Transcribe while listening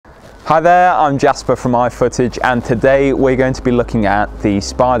Hi there, I'm Jasper from iFootage, and today we're going to be looking at the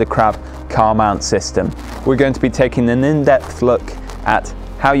Spider Crab car mount system. We're going to be taking an in-depth look at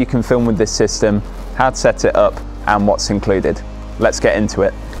how you can film with this system, how to set it up and what's included. Let's get into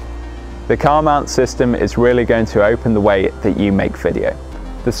it. The car mount system is really going to open the way that you make video.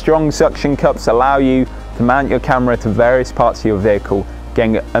 The strong suction cups allow you to mount your camera to various parts of your vehicle,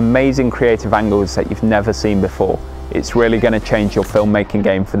 getting amazing creative angles that you've never seen before. It's really going to change your filmmaking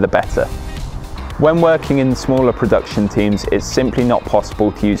game for the better. When working in smaller production teams, it's simply not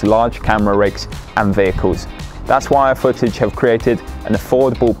possible to use large camera rigs and vehicles. That's why iFootage have created an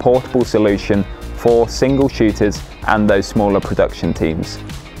affordable portable solution for single shooters and those smaller production teams.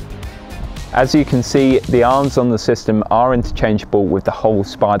 As you can see, the arms on the system are interchangeable with the whole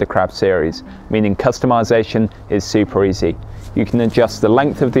Spider Crab series, meaning customization is super easy. You can adjust the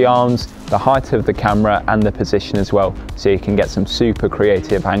length of the arms, the height of the camera and the position as well, so you can get some super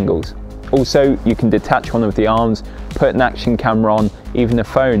creative angles. Also, you can detach one of the arms, put an action camera on, even a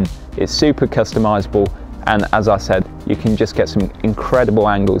phone. It's super customizable, and as I said, you can just get some incredible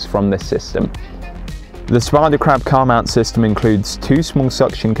angles from this system. The Spider Crab car mount system includes 2 small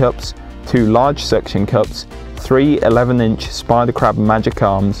suction cups, 2 large suction cups, 3 11-inch Spider Crab magic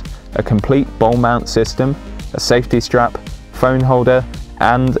arms, a complete bowl mount system, a safety strap, phone holder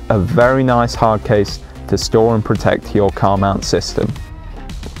and a very nice hard case to store and protect your car mount system.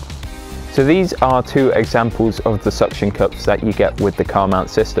 So these are 2 examples of the suction cups that you get with the car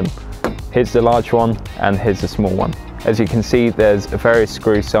mount system. Here's the large one and here's the small one. As you can see, there's various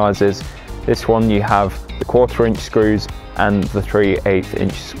screw sizes. This one you have the 1/4-inch screws and the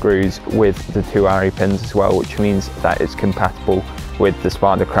 3/8-inch screws with the 2 Arri pins as well, which means that it's compatible with the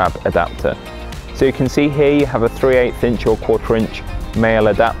Spider Crab adapter. So you can see here you have a 3/8-inch or 1/4-inch male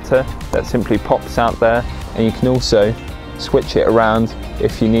adapter that simply pops out there, and you can also switch it around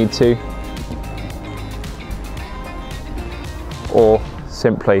if you need to, or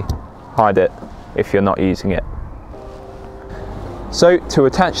simply hide it if you're not using it. So to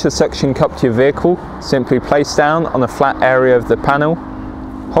attach the suction cup to your vehicle, simply place down on a flat area of the panel,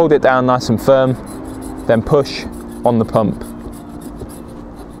 hold it down nice and firm, then push on the pump.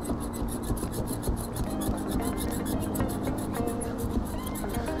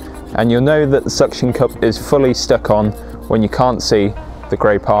 And you'll know that the suction cup is fully stuck on when you can't see the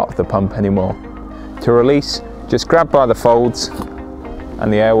grey part of the pump anymore. To release, just grab by the folds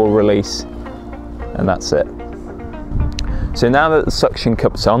and the air will release, and that's it. So now that the suction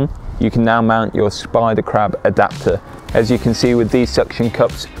cup's on, you can now mount your Spider Crab adapter. As you can see with these suction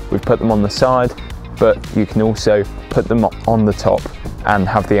cups, we've put them on the side, but you can also put them on the top and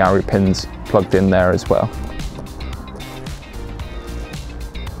have the Arri pins plugged in there as well.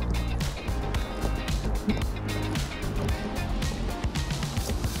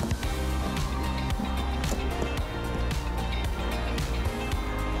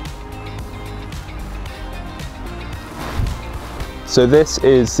 So this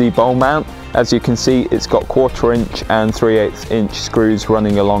is the bowl mount. As you can see, it's got 1/4-inch and 3/8-inch screws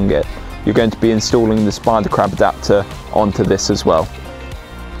running along it. You're going to be installing the Spider Crab adapter onto this as well.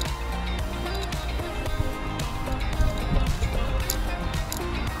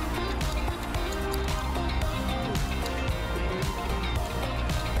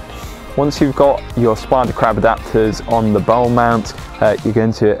 Once you've got your Spider Crab adapters on the bowl mount, you're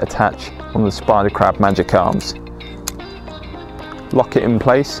going to attach one of the Spider Crab magic arms. Lock it in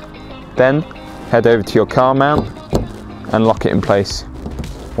place, then head over to your car mount and lock it in place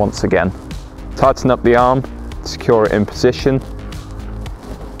once again. Tighten up the arm, secure it in position,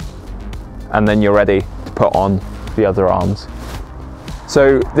 and then you're ready to put on the other arms.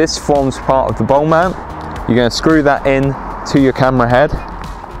 So this forms part of the bowl mount. You're going to screw that in to your camera head,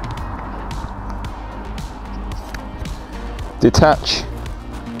 detach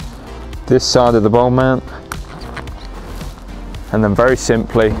this side of the bowl mount, and then very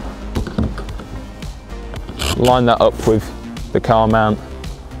simply line that up with the car mount,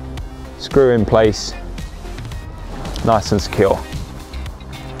 screw in place, nice and secure.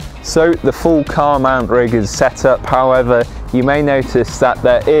 So the full car mount rig is set up. However, you may notice that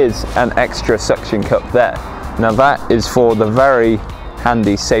there is an extra suction cup there. Now that is for the very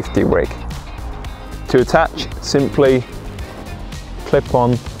handy safety rig. To attach, simply clip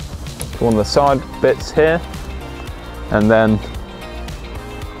on to one of the side bits here, and then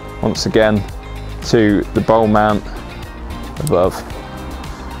once again to the bowl mount above.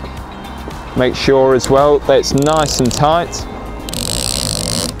 Make sure as well that it's nice and tight.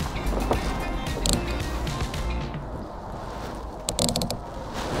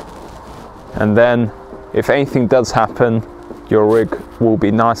 And then if anything does happen, your rig will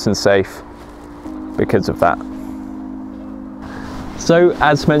be nice and safe because of that. So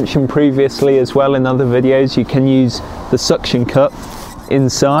as mentioned previously as well in other videos, you can use the suction cup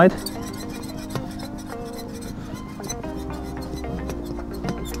inside.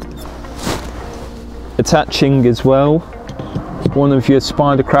 Attaching as well one of your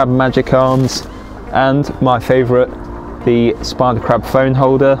spider crab magic arms, and my favourite, the spider crab phone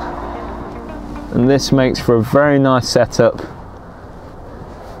holder, and this makes for a very nice setup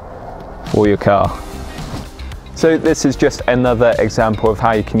for your car. So this is just another example of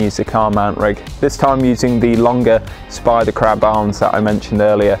how you can use the car mount rig, this time using the longer spider crab arms that I mentioned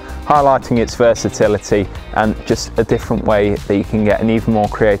earlier, highlighting its versatility and just a different way that you can get an even more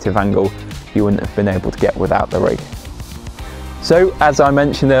creative angle you wouldn't have been able to get without the rig. So as I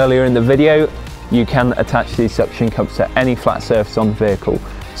mentioned earlier in the video, you can attach these suction cups to any flat surface on the vehicle.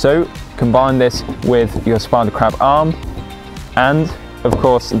 So combine this with your spider crab arm and of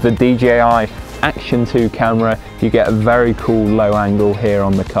course the DJI Action 2 camera, you get a very cool low angle here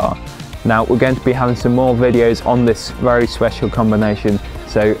on the car. Now we're going to be having some more videos on this very special combination,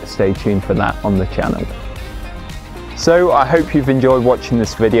 so stay tuned for that on the channel. So I hope you've enjoyed watching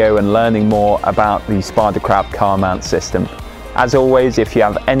this video and learning more about the spider crab car mount system. As always, if you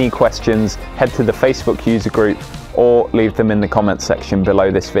have any questions, head to the Facebook user group or leave them in the comments section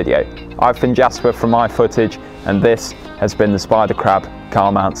below this video. I've been Jasper from iFootage, and this has been the spider crab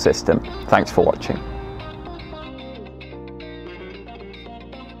car mount system. Thanks for watching.